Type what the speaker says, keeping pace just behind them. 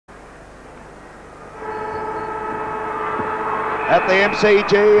At the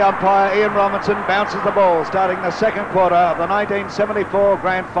MCG, umpire Ian Robinson bounces the ball, starting the second quarter of the 1974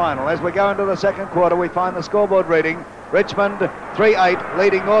 Grand Final. As we go into the second quarter, we find the scoreboard reading. Richmond 3-8,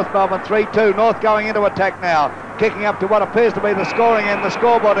 leading North Melbourne 3-2. North going into attack now, kicking up to what appears to be the scoring end, the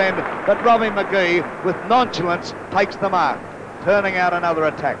scoreboard end, but Robbie McGee, with nonchalance, takes the mark, turning out another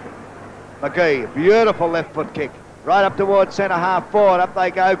attack. McGee, beautiful left foot kick. Right up towards centre half forward. Up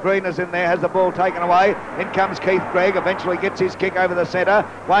they go. Green is in there, has the ball taken away. In comes Keith Gregg, eventually gets his kick over the centre.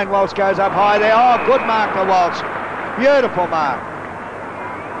 Wayne Walsh goes up high there. Oh, good mark to Walsh. Beautiful mark.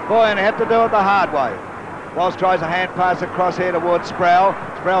 Boy, and he had to do it the hard way. Walsh tries a hand pass across here towards Sproul.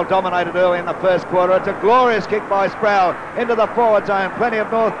 Sproul dominated early in the first quarter. It's a glorious kick by Sproul into the forward zone. Plenty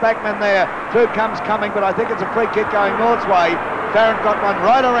of North backmen there. Through comes Cumming, but I think it's a free kick going North's way. Farron got one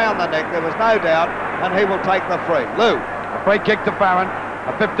right around the neck, there was no doubt, and he will take the free. Lou. A free kick to Farron.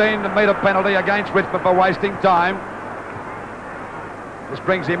 A 15-metre penalty against Richmond for wasting time. This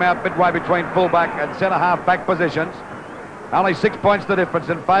brings him out midway between fullback and centre-half back positions. Only 6 points the difference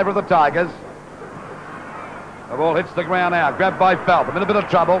in favour of the Tigers. The ball hits the ground now, grabbed by Feltham, in a bit of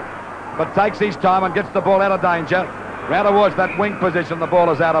trouble, but takes his time and gets the ball out of danger. Round towards that wing position, the ball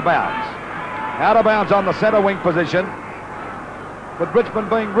is out of bounds. Out of bounds on the centre wing position, with Richmond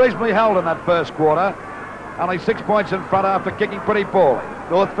being reasonably held in that first quarter. Only 6 points in front after kicking pretty poorly.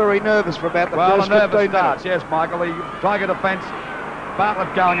 North very nervous for about the first 15 nervous minutes. starts, yes, Michael. The Tiger defence,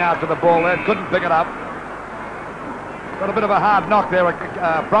 Bartlett going after the ball there, couldn't pick it up. Got a bit of a hard knock there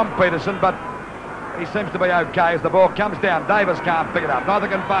from Peterson, but he seems to be okay as the ball comes down. Davis can't pick it up, neither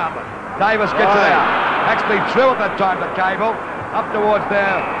can Bartlett. Davis gets it out. Actually threw at that time to Cable, up towards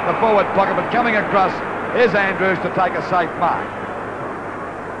there, the forward pocket, but coming across is Andrews to take a safe mark.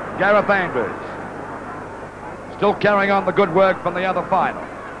 Gareth Andrews. Still carrying on the good work from the other final.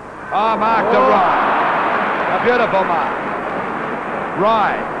 Oh, mark to Ryan. A beautiful mark.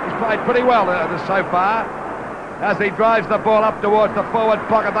 Ryan, he's played pretty well so far. As he drives the ball up towards the forward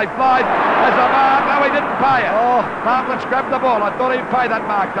pocket, they fly. There's a mark. No, he didn't pay it. Oh, Bartlett's grabbed the ball. I thought he'd pay that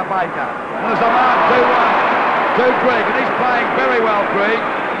mark to Baker. And there's a mark to Grigg, and he's playing very well, Grigg.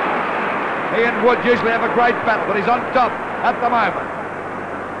 He and Wood usually have a great battle, but he's on top at the moment.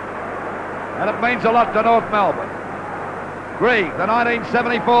 And it means a lot to North Melbourne. Grigg, the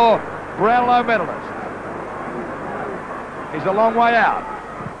 1974 Brownlow medalist. He's a long way out.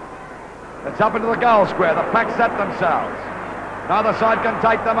 It's up into the goal square. The pack set themselves. Neither side can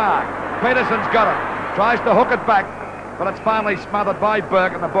take the mark. Peterson's got it. Tries to hook it back, but it's finally smothered by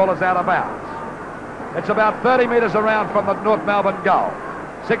Burke and the ball is out of bounds. It's about 30 metres around from the North Melbourne goal.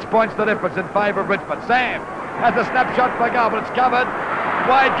 6 points the difference in favour of Richmond. Sam has a snapshot for goal, but it's covered.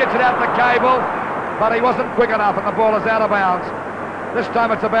 Wade gets it out the Cable, but he wasn't quick enough and the ball is out of bounds. This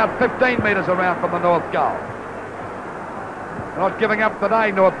time it's about 15 metres around from the North goal. They're not giving up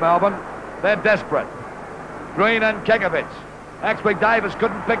today, North Melbourne. They're desperate. Green and Kekovich. Actually, Davis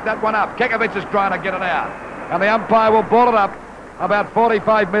couldn't pick that one up. Kekovich is trying to get it out. And the umpire will ball it up about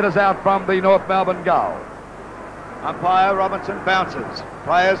 45 metres out from the North Melbourne goal. Umpire Robinson bounces.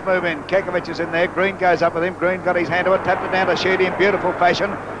 Players move in. Kekovich is in there. Green goes up with him. Green got his hand to it, tapped it down to Sheedy in beautiful fashion.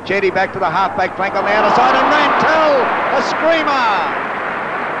 Sheedy back to the half-back flank on the outer side, and Rantel, a screamer!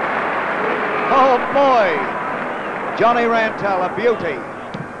 Oh boy! Johnny Rantel, a beauty.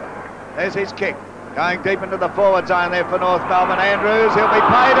 There's his kick. Going deep into the forward zone there for North Melbourne. Andrews, he'll be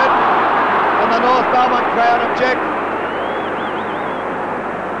paid it. And the North Melbourne crowd object.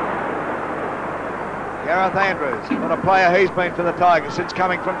 Gareth Andrews, what a player he's been for the Tigers since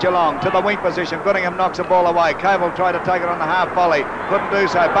coming from Geelong. To the wing position, Goodingham knocks the ball away. Cable tried to take it on the half volley, couldn't do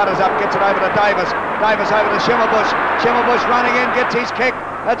so. Butters up, gets it over to Davis. Davis over to Schimmelbusch. Schimmelbusch running in, gets his kick.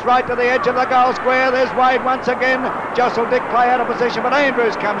 That's right to the edge of the goal square. There's Wade once again. Jostle Dick play out of position, but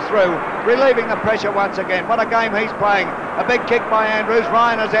Andrews comes through, relieving the pressure once again. What a game he's playing. A big kick by Andrews.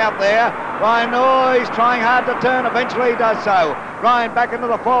 Ryan is out there. Ryan, oh, he's trying hard to turn. Eventually he does so. Ryan back into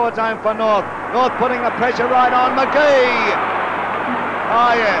the forward zone for North. North putting the pressure right on McGee.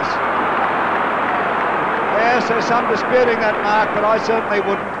 Oh, yes. Yes, there's some disputing that mark, but I certainly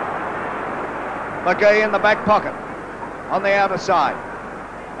wouldn't. McGee in the back pocket on the outer side.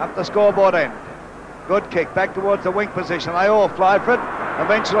 Up the scoreboard end. Good kick back towards the wing position. They all fly for it.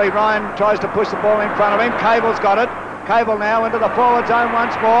 Eventually Ryan tries to push the ball in front of him. Cable's got it. Cable now into the forward zone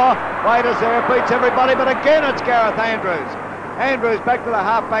once more. Waiters there, beats everybody, but again it's Gareth Andrews. Andrews back to the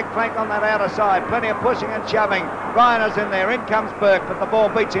half-back flank on that outer side. Plenty of pushing and shoving. Ryan is in there. In comes Burke, but the ball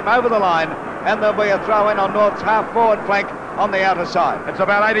beats him over the line, and there'll be a throw in on North's half-forward flank on the outer side. It's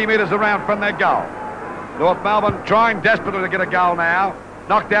about 80 metres around from their goal. North Melbourne trying desperately to get a goal now.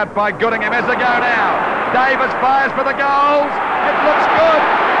 Knocked out by Goodingham. As they go now. Davis fires for the goals. It looks good.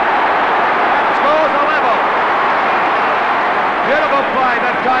 And scores a level. Beautiful play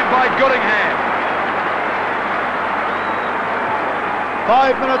that time by Goodingham.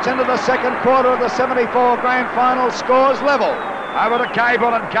 5 minutes into the second quarter of the 74 grand final, scores level. Over to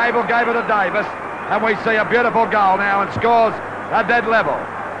Cable, and Cable gave it to Davis. And we see a beautiful goal now, and scores a dead level.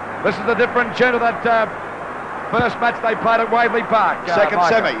 This is a different tune to that first match they played at Waverley Park. Second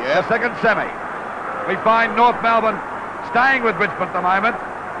semi, yeah. The second semi. We find North Melbourne staying with Richmond at the moment.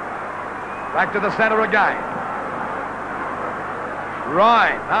 Back to the centre again.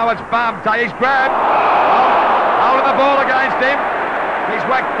 Right, now it's Barmtay. He's grabbed. Holding the ball against him. He's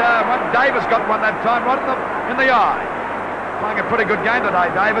whacked Davis got one that time right in the eye. Playing a pretty good game today,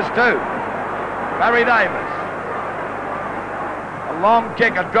 Davis too. Barry Davis. A long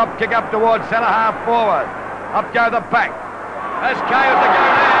kick, a drop kick up towards centre half forward. Up go the pack. There's Cale to go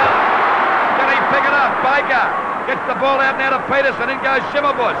now. Can he pick it up? Baker gets the ball out now to Peterson. In goes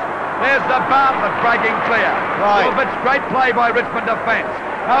Shimmerbush. There's the Bartlett breaking clear. Right. Well, it's great play by Richmond defence.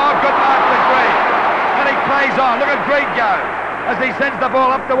 Oh, good mark to Greed. And he plays on. Look at Greed go as he sends the ball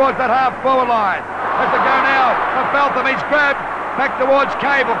up towards that half-forward line. Has to go now to Beltham. He's grabbed back towards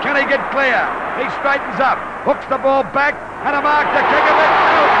Cable. Can he get clear? He straightens up, hooks the ball back, and a mark to kick of it.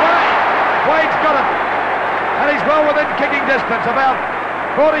 Oh, Wade. Wade's got it. And he's well within kicking distance, about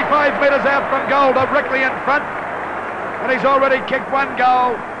 45 metres out from goal, directly in front. And he's already kicked one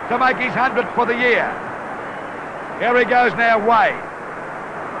goal to make his 100th for the year. Here he goes now, Wade.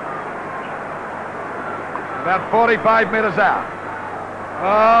 About 45 metres out.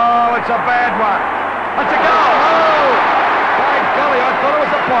 Oh, it's a bad one. That's a goal. Oh, by golly, I thought it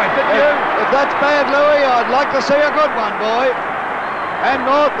was a point, didn't you? If that's bad, Louis, I'd like to see a good one, boy. And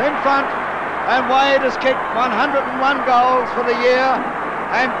North in front. And Wade has kicked 101 goals for the year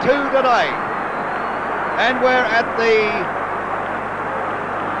and 2 today. And we're at the...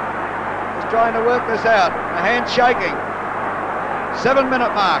 Just trying to work this out. The hand's shaking.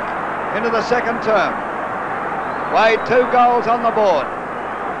 7-minute mark into the second term. Wade 2 goals on the board.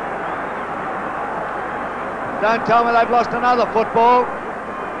 Don't tell me they've lost another football.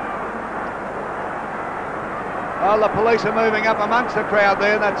 Well, the police are moving up amongst the crowd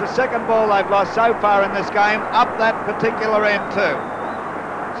there. That's the second ball they've lost so far in this game, up that particular end too.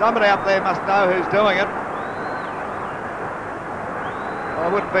 Somebody up there must know who's doing it. Well,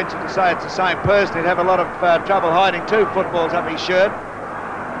 I wouldn't venture to say it's the same person. He'd have a lot of trouble hiding 2 footballs up his shirt.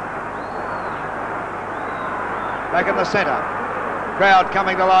 Back in the centre. Crowd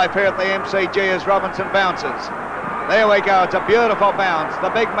coming to life here at the MCG as Robinson bounces. There we go, it's a beautiful bounce.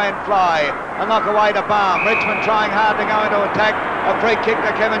 The big men fly. A knock away to Balm. Richmond trying hard to go into attack. A free kick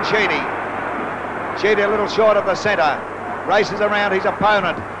to Kevin Sheedy. Sheedy a little short of the centre. Races around his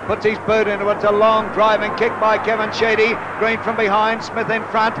opponent. Puts his boot into it. It's a long driving kick by Kevin Sheedy. Green from behind, Smith in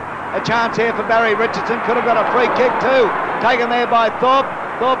front. A chance here for Barry Richardson. Could have got a free kick too. Taken there by Thorpe.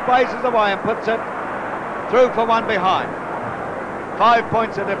 Thorpe races away and puts it through for one behind. 5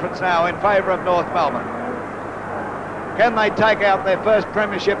 points of difference now in favour of North Melbourne. Can they take out their first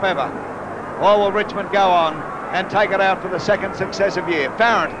premiership ever? Or will Richmond go on and take it out for the second successive year?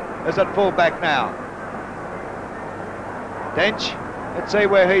 Farrant is at full back now. Dench, let's see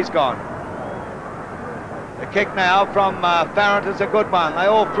where he's gone. The kick now from Farrant is a good one. They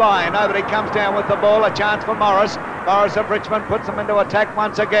all fly. Nobody comes down with the ball. A chance for Morris. Morris of Richmond puts them into attack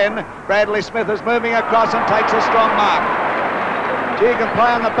once again. Bradley Smith is moving across and takes a strong mark. Gee, he can play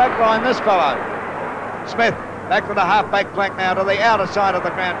on the back line, this fellow. Smith back to the half-back flank now to the outer side of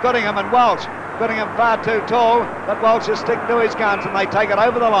the ground. Goodingham and Walsh. Goodingham far too tall, but Walsh is sticking to his guns and they take it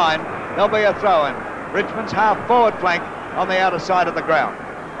over the line. There'll be a throw-in. Richmond's half-forward flank on the outer side of the ground.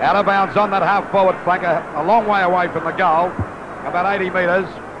 Out of bounds on that half-forward flank, a long way away from the goal, about 80 metres.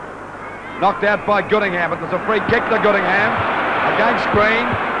 Knocked out by Goodingham, but there's a free kick to Goodingham against Green.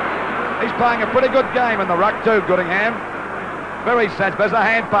 He's playing a pretty good game in the ruck too, Goodingham. Very sensible. There's a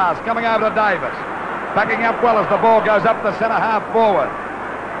hand pass coming over to Davis. Backing up well as the ball goes up the centre half forward.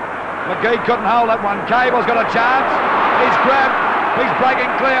 McGee couldn't hold that one. Cable's got a chance. He's grabbed. He's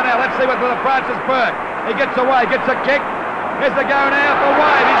breaking clear now. Let's see what's with the Francis Burke. He gets away, gets a kick. Here's the go now for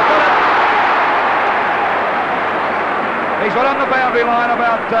Wade. He's got it. He's got on the boundary line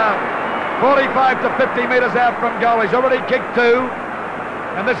about 45 to 50 metres out from goal. He's already kicked 2.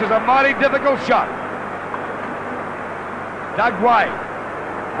 And this is a mighty difficult shot. Doug Wade.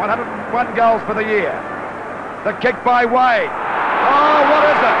 101 goals for the year. The kick by Wade. Oh, what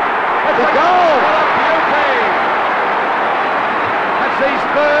is it? It's a goal! What a beauty! That's his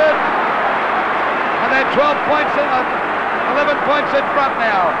third. And they're 12 points in, 11 points in front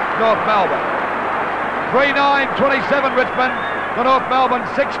now, North Melbourne. 3-9, 27 Richmond. for North Melbourne,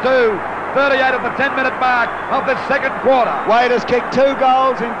 6-2. 38 at the 10-minute mark of the second quarter. Wade has kicked 2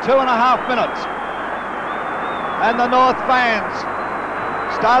 goals in 2.5 minutes. And the North fans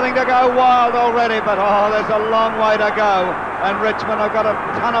starting to go wild already, but there's a long way to go. And Richmond have got a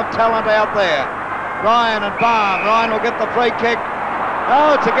ton of talent out there. Ryan and Barham. Ryan will get the free kick.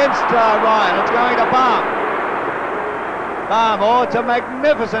 Oh, it's against Ryan. It's going to Barham. It's a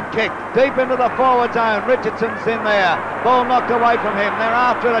magnificent kick deep into the forward zone. Richardson's in there. Ball knocked away from him. They're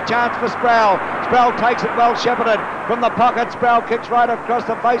after it. A chance for Sproul. Sproul takes it well shepherded from the pocket. Sproul kicks right across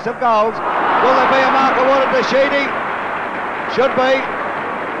the face of goals. Will there be a mark awarded to Sheedy? Should be.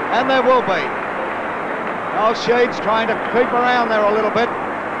 And there will be. Oh, Sheed's trying to creep around there a little bit.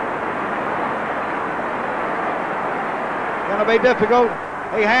 Going to be difficult.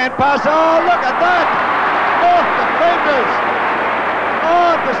 He hand pass. Oh, look at that! Oh, defenders!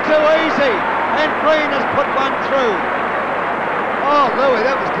 Oh, it was too easy. And Green has put one through. Oh, Louis,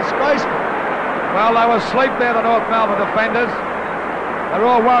 that was disgraceful. Well, they were asleep there, the North Melbourne defenders. They're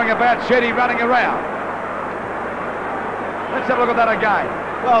all worrying about Sheedy running around. Let's have a look at that again.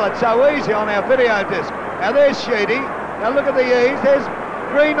 Well, it's so easy on our video disc. Now, there's Sheedy. Now, look at the ease. There's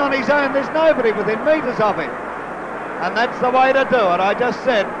Green on his own. There's nobody within metres of him. And that's the way to do it. I just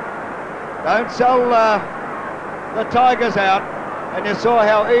said, don't sell the Tigers out. And you saw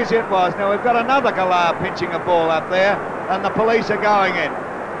how easy it was. Now, we've got another Galar pinching a ball up there, and the police are going in.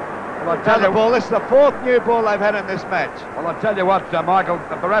 Well, I'll tell you, ball. This is the 4th new ball they've had in this match. Well, I'll tell you what, Michael,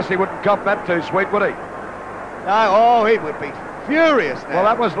 Barassi wouldn't cop that too sweet, would he? No, he would be furious now. Well,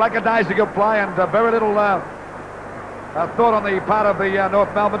 that was lackadaisical play and very little thought on the part of the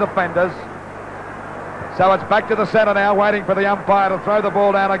North Melbourne defenders. So it's back to the centre now, waiting for the umpire to throw the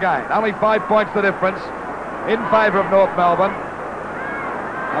ball down again. Only 5 points the difference in favour of North Melbourne.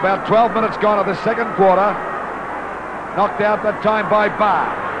 About 12 minutes gone of the second quarter. Knocked out that time by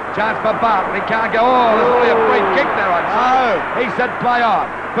Barr. Chance for Barton. He can't go. Oh, there's only a free kick there, I'd say. Oh. He said play on.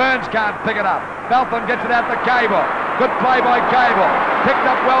 Burns can't pick it up. Beltham gets it out to Cable. Good play by Cable. Picked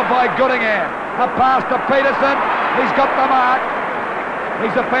up well by Goodingham. A pass to Peterson. He's got the mark.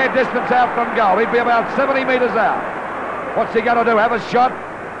 He's a fair distance out from goal. He'd be about 70 metres out. What's he going to do? Have a shot?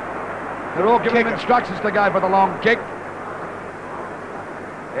 They're all giving him instructions to go for the long kick.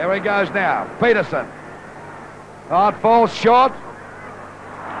 Here he goes now. Peterson. Oh, it falls short.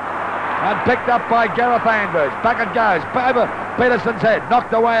 And picked up by Gareth Andrews. Back it goes. Over Peterson's head.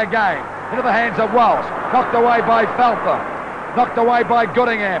 Knocked away again. Into the hands of Walsh. Knocked away by Feltham. Knocked away by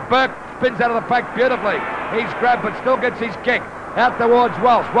Goodingham. Burke spins out of the pack beautifully. He's grabbed but still gets his kick. Out towards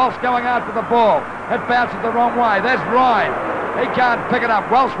Walsh. Walsh going after the ball. It bounces the wrong way. There's Ryan. He can't pick it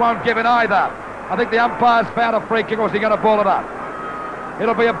up. Walsh won't give it either. I think the umpire's found a free kick, or is he going to ball it up?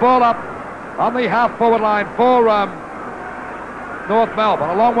 It'll be a ball up on the half-forward line for North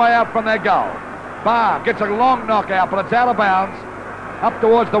Melbourne. A long way out from their goal. Barr gets a long knockout, but it's out of bounds. Up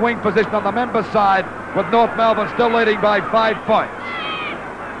towards the wing position on the members' side, with North Melbourne still leading by 5 points.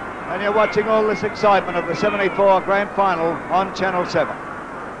 And you're watching all this excitement of the 74 Grand Final on Channel 7.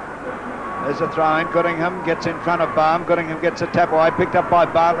 There's a throw-in. Goodingham gets in front of Barham. Goodingham gets a tap away, picked up by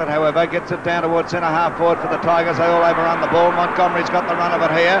Bartlett, however. Gets it down towards centre-half forward for the Tigers. They all overrun the ball. Montgomery's got the run of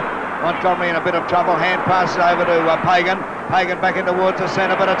it here. Montgomery in a bit of trouble. Hand passes over to Pagan. Pagan back in towards the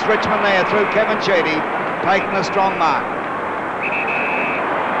centre, but it's Richmond there through Kevin Sheedy, taking a strong mark.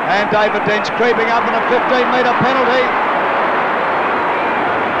 And David Dench creeping up in a 15-metre penalty.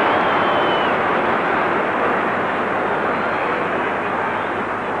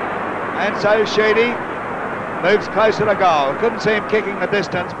 And so Sheedy moves closer to goal. Couldn't see him kicking the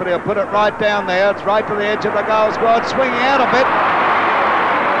distance, but he'll put it right down there. It's right to the edge of the goal squad, swinging out a bit.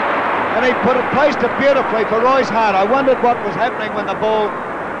 And he placed it beautifully for Royce Hart. I wondered what was happening when the ball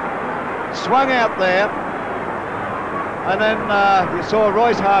swung out there. And then you saw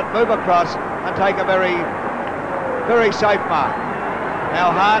Royce Hart move across and take a very, very safe mark. Now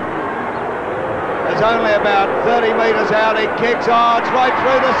Hart is only about 30 metres out. He kicks. Oh, it's right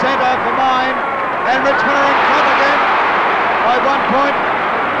through the centre for mine. And Richmond are in front again by 1 point.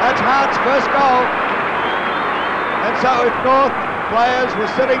 That's Hart's first goal. And so if North players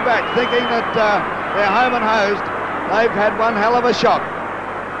were sitting back thinking that they're home and hosed, they've had one hell of a shock.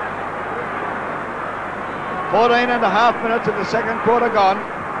 14.5 minutes of the second quarter gone.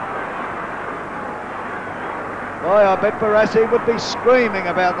 Boy, I bet Barassi would be screaming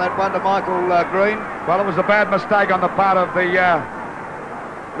about that one to Michael Green. Well, it was a bad mistake on the part of the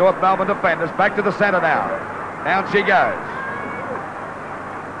North Melbourne defenders. Back to the centre now. Down she goes.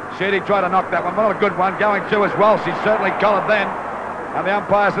 Sheedy tried to knock that one. Not a good one. Going to as well. She's certainly collared then. And the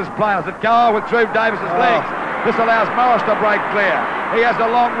umpire says play. As it go with through Davis's legs. This allows Morris to break clear. He has a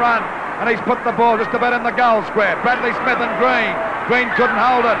long run, and he's put the ball just about in the goal square. Bradley Smith and Green. Green couldn't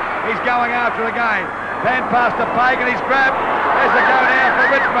hold it. He's going after it again. Then past to Pagan, he's grabbed. There's a go now for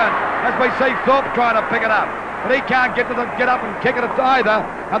Richmond, as we see Thorpe trying to pick it up. But he can't get up and kick it either,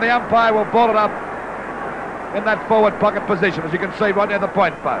 and the umpire will ball it up in that forward pocket position, as you can see right near the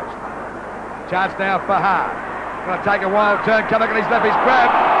point post. Chance now for Hart. Going to take a wild turn, coming and he's left his grab.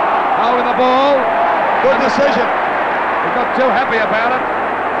 Holding the ball. Good decision. He got too happy about it.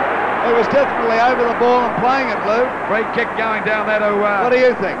 He was definitely over the ball and playing it, Lou. Free kick going down there to... what do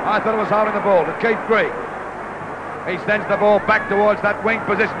you think? I thought it was holding the ball to Keith Green. He sends the ball back towards that wing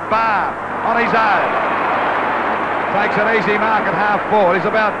position. Barr on his own. Takes an easy mark at half forward. He's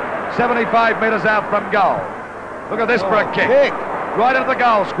about 75 metres out from goal. Look at this for a kick. Right into the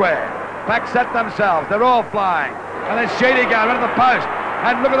goal square. Pack set themselves. They're all flying. And there's Sheedy going into the post.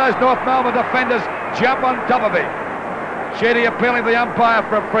 And look at those North Melbourne defenders jump on top of him. Sheedy appealing to the umpire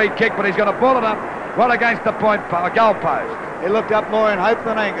for a free kick, but he's going to ball it up right against the goal post. He looked up more in hope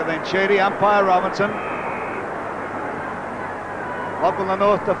than anger then, Sheedy. Umpire Robinson. What will the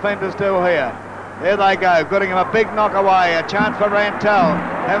North defenders do here? There they go, getting him a big knock away. A chance for Rantel.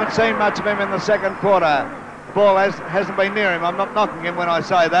 Haven't seen much of him in the second quarter. The ball hasn't been near him. I'm not knocking him when I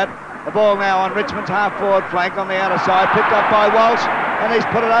say that. The ball now on Richmond's half-forward flank on the outer side, picked up by Walsh, and he's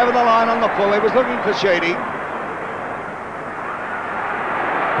put it over the line on the full. He was looking for Sheedy.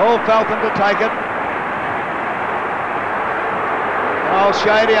 Paul Felton to take it. Oh,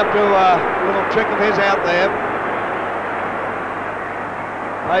 Sheedy up to a little trick of his out there.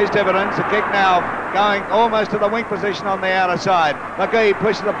 Raised evidence. The kick now going almost to the wing position on the outer side. McGee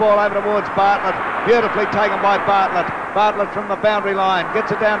pushes the ball over towards Bartlett. Beautifully taken by Bartlett. Bartlett from the boundary line.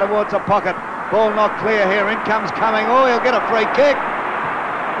 Gets it down towards the pocket. Ball not clear here. In comes Cumming. Oh, he'll get a free kick.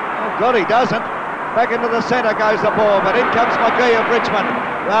 Oh, God, he doesn't. Back into the centre goes the ball, but in comes McGee of Richmond.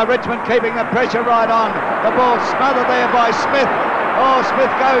 Richmond keeping the pressure right on. The ball smothered there by Smith. Oh,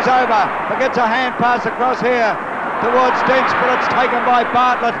 Smith goes over, but gets a hand pass across here towards Dinch, but it's taken by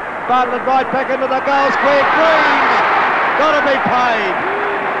Bartlett. Bartlett right back into the goal square. Green! Gotta be paid.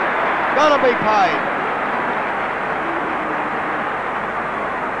 Gotta be paid.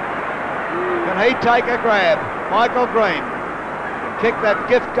 Can he take a grab? Michael Green kicked that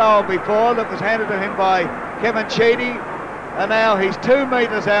gift goal before that was handed to him by Kevin Sheedy, and now he's 2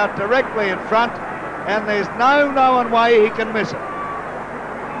 metres out directly in front, and there's no known way he can miss it.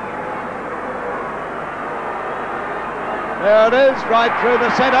 There it is, right through the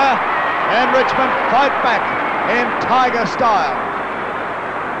centre, and Richmond fight back in Tiger style.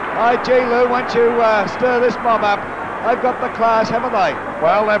 Oh, gee, Lou, once you stir this mob up, they've got the class, haven't they?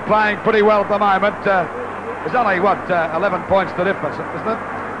 Well, they're playing pretty well at the moment. There's only, 11 points to difference, isn't it?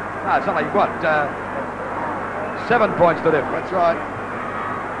 No, it's only, 7 points to difference. That's right.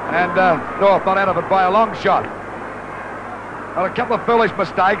 And North not out of it by a long shot. Well, a couple of foolish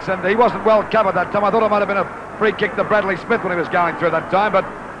mistakes, and he wasn't well covered that time. I thought it might have been a free kick to Bradley Smith when he was going through that time, but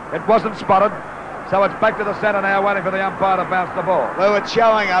it wasn't spotted. So it's back to the centre now, waiting for the umpire to bounce the ball. Well, it's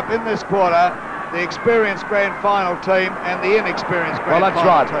showing up in this quarter, the experienced grand final team and the inexperienced grand final team.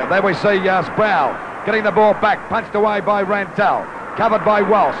 Well, that's right. There we see Sproul getting the ball back, punched away by Rantel, covered by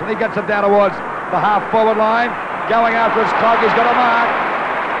Walsh, and he gets it down towards the half-forward line, going after his clock. He's got a mark.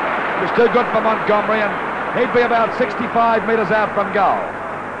 It was too good for Montgomery, and he'd be about 65 metres out from goal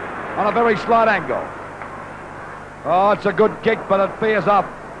on a very slight angle. Oh, it's a good kick, but it veers off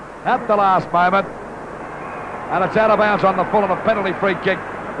at the last moment, and it's out of bounds on the full, and a penalty free kick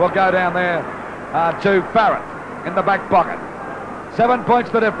will go down there to Farrett in the back pocket. 7 points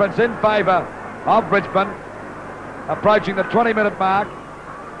the difference in favour of Richmond, approaching the 20-minute mark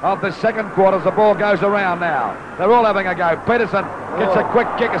of the second quarter as the ball goes around now. They're all having a go. Peterson gets a quick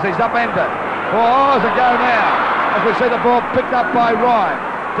kick as he's upended. Oh, there's a go now, as we see the ball picked up by Ryan,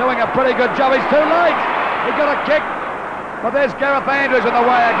 doing a pretty good job. He's too late. He got a kick, but there's Gareth Andrews in the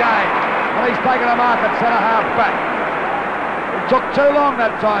way again, and he's taken a mark at centre-half back. It took too long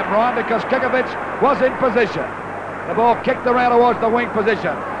that time, Ryan, because Kikovic was in position. The ball kicked around towards the wing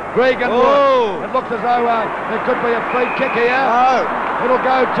position. Gregan, it looks as though there could be a free kick here. No. It'll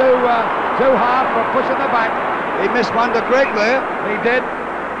go to Hart for pushing the back. He missed one to Greg there. He did.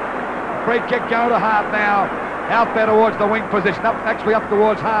 Free kick going to Hart now, out there towards the wing position, actually up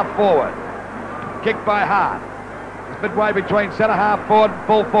towards half forward. Kick by Hart. It's midway between centre half forward and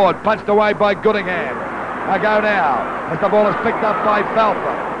full forward. Punched away by Goodingham. I go now as the ball is picked up by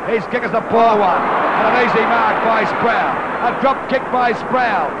Felton. His kick is a poor one, and an easy mark by Sproul. A drop kick by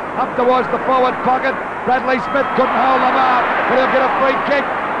Sproul up towards the forward pocket. Bradley Smith couldn't hold the mark, but he'll get a free kick.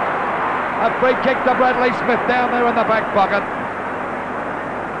 A free kick to Bradley Smith down there in the back pocket.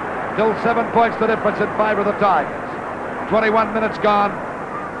 Still 7 points the difference in favour of the Tigers. 21 minutes gone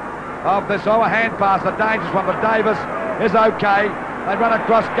of this. A hand pass, a dangerous one, but Davis is okay. They run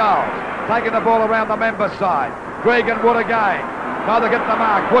across goals, taking the ball around the members' side. Greig and Wood again. Neither get the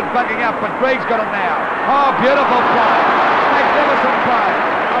mark. Wood backing up, but Greig's got it now. Oh, beautiful play. Magnificent play.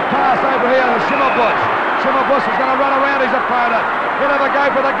 A pass over here to Schimmelbusch. Schimmelbusch is going to run around his opponent. He'll have a go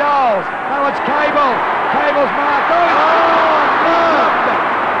for the goals. No, it's Cable. Cable's marked. Oh, no!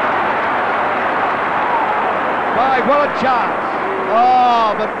 Right, what a chance.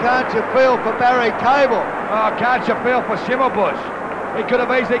 Oh, but can't you feel for Barry Cable? Oh, can't you feel for Schimmelbusch? He could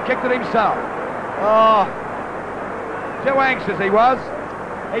have easily kicked it himself. Oh. Too anxious he was.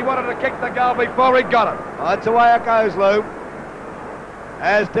 He wanted to kick the goal before he got it. That's the way it goes, Lou.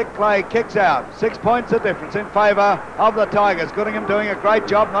 As Dick Clay kicks out. 6 points of difference in favour of the Tigers. Goodingham doing a great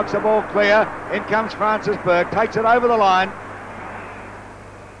job, knocks the ball clear. In comes Francis Burke, takes it over the line.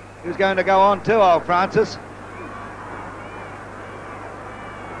 He was going to go on too, old Francis.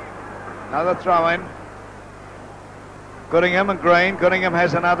 Another throw in. Goodingham and Green. Goodingham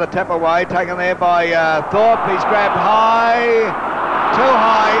has another tap away, taken there by Thorpe. He's grabbed high, too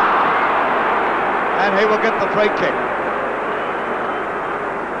high, and he will get the free kick.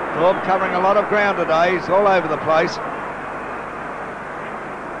 Thorpe covering a lot of ground today. He's all over the place.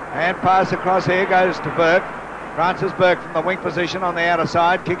 Hand pass across here goes to Burke. Francis Burke from the wing position on the outer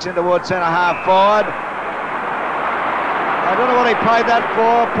side. Kicks in towards centre half forward. I don't know what he played that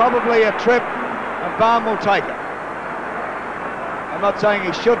for. Probably a trip, and Barn will take it. I'm not saying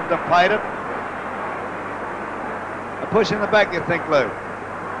he shouldn't have played it. A push in the back, you think, Lou?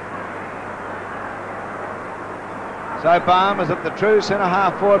 So Barn is at the true centre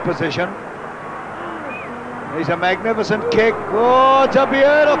half forward position. He's a magnificent kick. Oh, it's a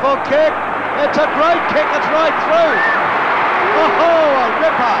beautiful kick. It's a great kick. It's right through. Oh, a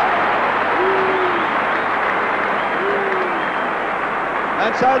ripper.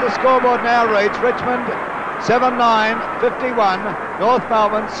 And so the scoreboard now reads Richmond 7-9-51, North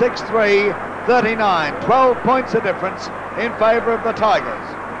Melbourne 6-3-39. 12 points of difference in favour of the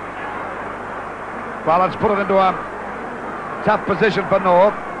Tigers. Well, let's put it into a tough position for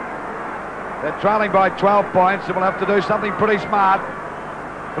North. They're trailing by 12 points and will have to do something pretty smart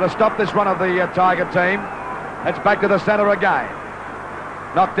to stop this run of the Tiger team. It's back to the centre again.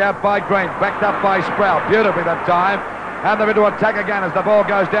 Knocked out by Green, backed up by Sproul, beautifully that time. And they're into attack again as the ball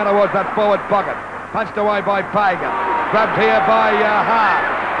goes down towards that forward pocket. Punched away by Pagan. Grabbed here by Hart.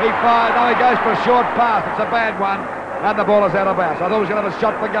 He fired. No, he goes for a short pass. It's a bad one. And the ball is out of bounds. I thought he was going to have a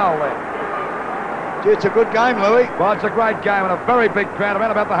shot for goal there. Gee, it's a good game, Louis. Well, it's a great game and a very big crowd, around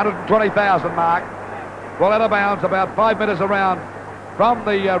about the 120,000 mark. Well, out of bounds, about 5 metres around from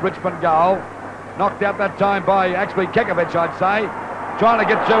the Richmond goal. Knocked out that time by actually Kekovich, I'd say. Trying to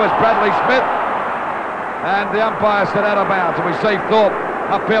get to is Bradley Smith. And the umpire said out of bounds, and we see Thorpe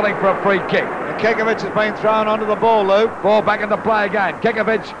appealing for a free kick. And Kekovich has been thrown onto the ball, Lou. Ball back into play again.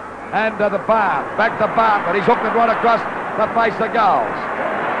 Kekovich and the Barn. Back to Bartlett. He's hooked it right across the face of goals.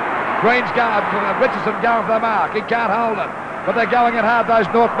 Green's going, Richardson going for the mark. He can't hold it. But they're going it hard, those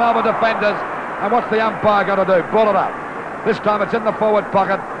North Melbourne defenders. And what's the umpire going to do? Ball it up. This time it's in the forward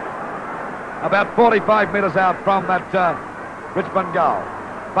pocket. About 45 metres out from that Richmond goal.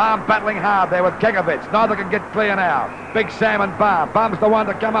 Barn battling hard there with Kekovich. Neither can get clear now. Big Sam and Barn. Barn's the one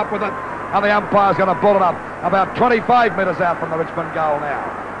to come up with it. And the umpire's going to ball it up about 25 metres out from the Richmond goal now.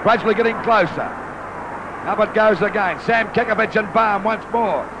 Gradually getting closer. Up it goes again. Sam Kekovich and Barn once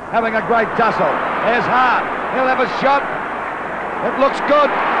more. Having a great tussle. There's Hart. He'll have a shot. It looks good.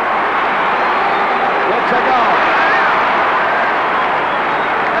 It's a goal.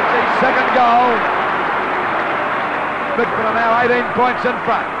 That's his second goal. Richmond are now 18 points in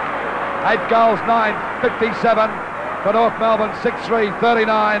front. 8 goals, 9-57 for North Melbourne,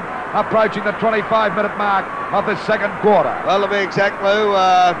 6-3-39, approaching the 25-minute mark of the second quarter. Well, to be exact, Lou,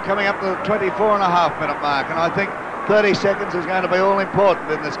 coming up to the 24.5-minute mark, and I think 30 seconds is going to be all important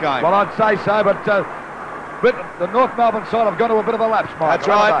in this game. Well, I'd say so, but the North Melbourne side have gone to a bit of a lapse, Mike. That's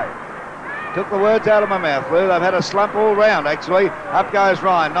right. Took the words out of my mouth, Lou. They've had a slump all round, actually. Up goes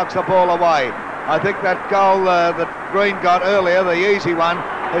Ryan, knocks the ball away. I think that goal that Green got earlier, the easy one,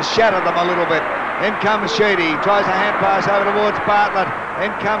 has shattered them a little bit. In comes Sheedy, tries a hand pass over towards Bartlett. In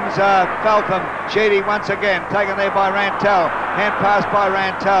comes Falcon. Sheedy once again, taken there by Rantel. Hand pass by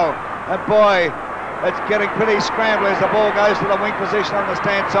Rantel. And boy, it's getting pretty scrambly as the ball goes to the wing position on the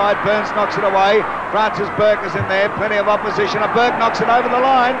stand side. Burns knocks it away. Francis Burke is in there, plenty of opposition. And Burke knocks it over the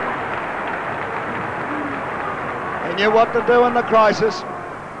line. He knew what to do in the crisis.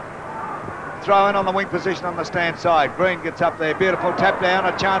 throw in on the wing position on the stand side. Green gets up there, beautiful tap down,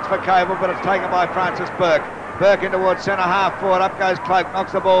 a chance for Cable, but it's taken by Francis Burke. Burke in towards centre half forward, up goes Cloak,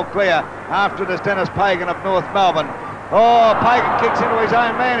 knocks the ball clear. After it is Dennis Pagan of North Melbourne. Oh, Pagan kicks into his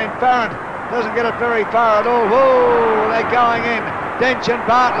own man in Farrant. Doesn't get it very far at all. Whoa, they're going in. Dench and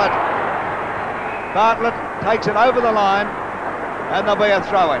Bartlett. Bartlett takes it over the line, and there'll be a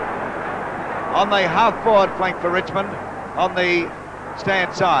throw-in. On the half-forward flank for Richmond, on the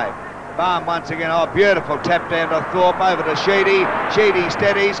stand side. Barn once again, oh, beautiful tap down to Thorpe, over to Sheedy. Sheedy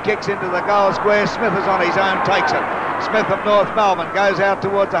steadies, kicks into the goal square. Smith is on his own, takes it. Smith of North Melbourne goes out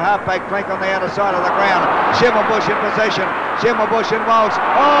towards the halfback flank on the outer side of the ground. Schimmelbusch in possession. Schimmelbusch in Walsh.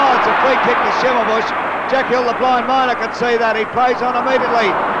 Oh, it's a free kick to Schimmelbusch. Jack Hill, the blind miner, could see that. He plays on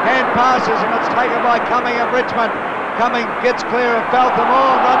immediately. Hand passes, and it's taken by Cumming of Richmond. Cumming gets clear of Feltham.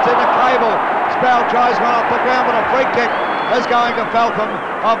 Oh, and runs into Cable. Sproul tries one off the ground, but a free kick is going to Feltham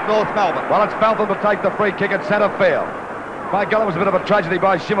of North Melbourne. Well, it's Feltham to take the free kick at centre field. By God, it was a bit of a tragedy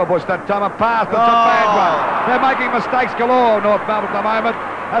by Schimmelbusch that time. A pass, it's a bad one. They're making mistakes galore, North Melbourne, at the moment,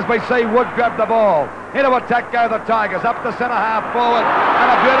 as we see Wood grab the ball. Into attack go the Tigers, up the centre half forward, and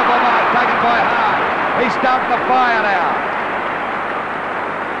a beautiful mark taken by Hart. He's starting to fire now.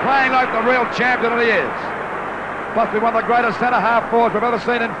 Playing like the real champion that he is. Must be one of the greatest centre half forwards we've ever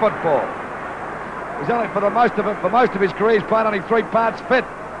seen in football. He's only, for most of his career, he's played only 3 parts fit.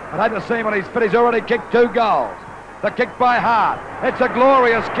 I'd hate to see him when he's fit. He's already kicked 2 goals. The kick by Hart. It's a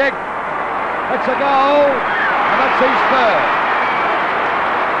glorious kick. It's a goal, and that's his third.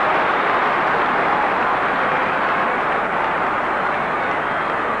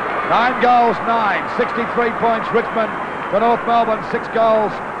 Nine goals, 63 points. Richmond for North Melbourne, 6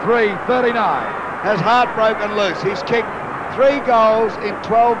 goals, 3, 39. Has Hart broken loose? He's kicked 3 goals in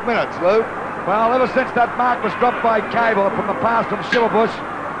 12 minutes, Lou. Well, ever since that mark was dropped by Cable from the pass from Schimmelbusch,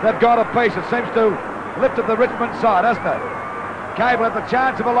 they've got a piece. It seems to have lifted the Richmond side, hasn't it? Cable had the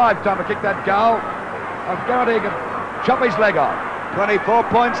chance of a lifetime to kick that goal. I guarantee he can chop his leg off. 24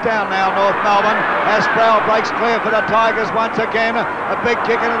 points down now, North Melbourne. As Sproul breaks clear for the Tigers once again. A big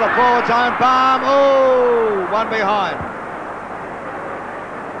kick into the forward zone. Bam! Oh, one behind.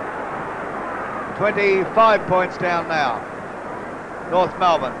 25 points down now, North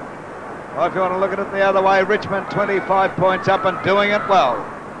Melbourne. Or if you want to look at it the other way, Richmond 25 points up and doing it well.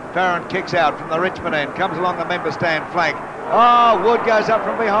 Farrant kicks out from the Richmond end, comes along the member stand flank. Oh, Wood goes up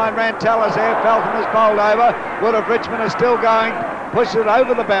from behind, Rantella's there, Feltham is bowled over. Wood of Richmond is still going, pushes it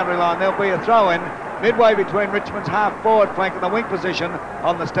over the boundary line. There'll be a throw-in midway between Richmond's half-forward flank and the wing position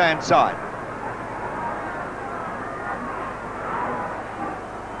on the stand side.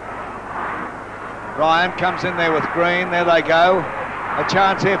 Ryan comes in there with Green, there they go. A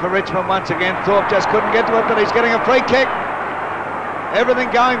chance here for Richmond once again. Thorpe just couldn't get to it, but he's getting a free kick. Everything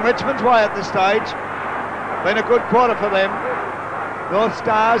going Richmond's way at this stage. Been a good quarter for them. North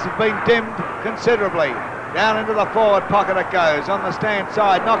Stars have been dimmed considerably. Down into the forward pocket it goes. On the stand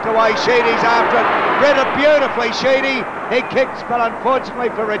side, knocked away. Sheedy's after it. Read it beautifully, Sheedy. He kicks, but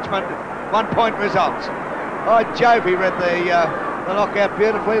unfortunately for Richmond, 1 point results. Oh, Jove, he read the knockout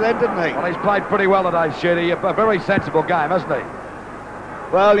beautifully then, didn't he? Well, he's played pretty well today, Sheedy. A very sensible game, hasn't he?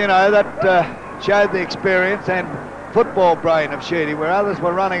 Well, you know, that showed the experience and football brain of Sheedy, where others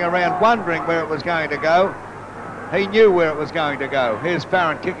were running around wondering where it was going to go. He knew where it was going to go. Here's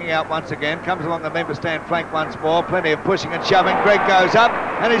Farrant kicking out once again, comes along the member stand flank once more, plenty of pushing and shoving. Gregg goes up,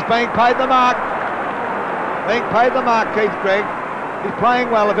 and he's being paid the mark. Being paid the mark, Keith Gregg. He's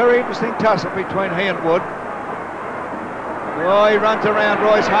playing well, a very interesting tussle between he and Wood. Oh, he runs around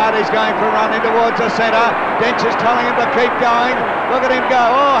Royce Hart. He's going for a run in towards the centre. Dench is telling him to keep going. Look at him go.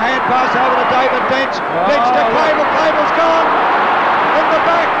 Oh, hand pass over to David Dench. Dench to Cable. Cable's gone. In the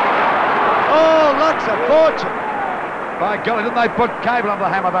back. Oh, luck's a fortune. By golly, didn't they put Cable on the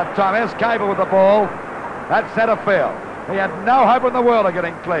hammer that time? There's Cable with the ball. That's centre field. He had no hope in the world of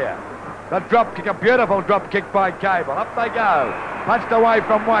getting clear. The drop kick, a beautiful drop kick by Cable. Up they go. Punched away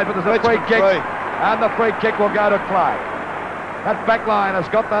from Wade, but there's a free kick. And the free kick will go to Clay. That back line has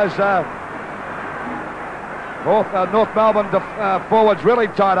got those North Melbourne forwards really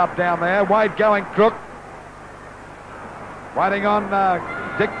tied up down there. Wade going crook. Waiting on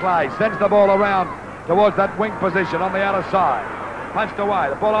Dick Clay. Sends the ball around towards that wing position on the outer side. Punched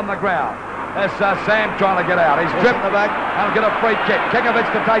away. The ball on the ground. There's Sam trying to get out. He's dripped the back and get a free kick. Kekovich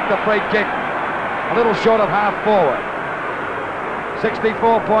to take the free kick. A little short of half forward.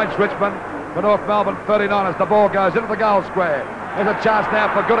 64 points Richmond. For North Melbourne, 39 as the ball goes into the goal square. There's a chance now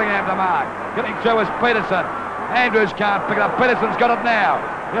for Goodingham to mark. Getting through is Peterson. Andrews can't pick it up. Peterson's got it now.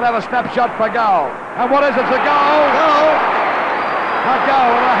 He'll have a snapshot for goal. And what is it? It's a goal! Goal! A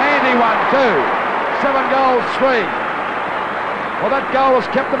goal, and a handy one too. 7 goals, 3. Well, that goal has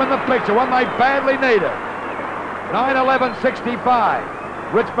kept them in the picture, one they badly needed. 9-11-65.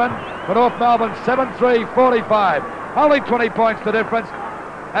 Richmond for North Melbourne, 7-3-45. Only 20 points the difference.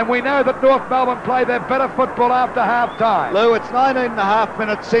 And we know that North Melbourne play their better football after half-time. Lou, it's 19.5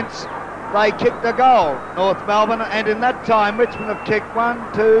 minutes since they kicked a goal, North Melbourne, and in that time Richmond have kicked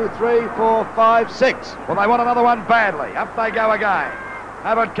 1, 2, 3, 4, 5, 6. Well, they want another one badly. Up they go again.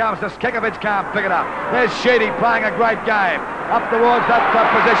 Over it comes to Skekovic, can't pick it up. There's Sheedy playing a great game. Up towards that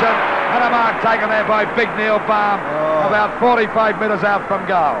position, and a mark taken there by Big Neil Baum, about 45 metres out from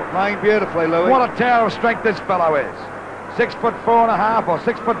goal. Playing beautifully, Louis. What a tower of strength this fellow is. 6'4.5" or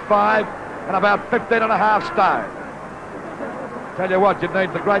 6'5", and about 15.5 stone. Tell you what, you'd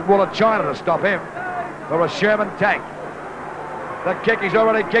need the Great Wall of China to stop him, or a Sherman tank. The kick, he's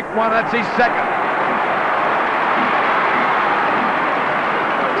already kicked one, that's his second.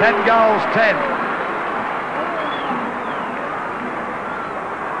 10 goals, 10.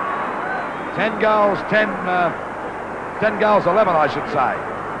 10 goals, 10 goals, 11, I should say.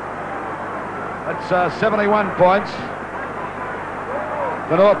 That's 71 points.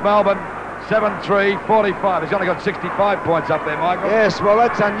 The North Melbourne, 7-3-45. He's only got 65 points up there, Michael. Yes, well,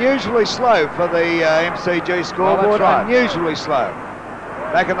 that's unusually slow for the MCG scoreboard. Well, that's right. Unusually slow.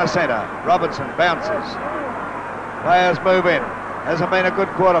 Back in the centre, Robertson bounces. Players move in. Hasn't been a good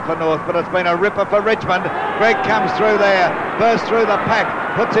quarter for North, but it's been a ripper for Richmond. Greg comes through there, bursts through the pack,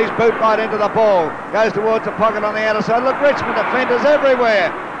 puts his boot right into the ball, goes towards the pocket on the outer side. Look, Richmond defenders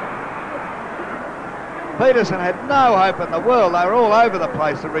everywhere. Peterson had no hope in the world. They were all over the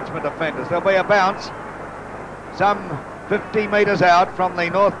place, the Richmond defenders. There'll be a bounce some 50 metres out from the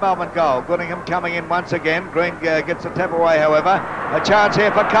North Melbourne goal. Goodingham coming in once again. Green gets a tap away, however. A chance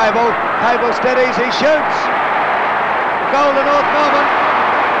here for Cable. Cable steadies, he shoots. Goal to North Melbourne.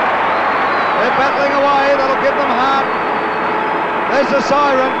 They're battling away. That'll give them heart. There's the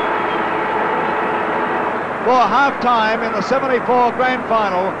siren for half-time in the 74 grand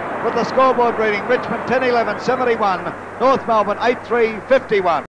final, with the scoreboard reading Richmond 10-11-71, North Melbourne 8-3-51.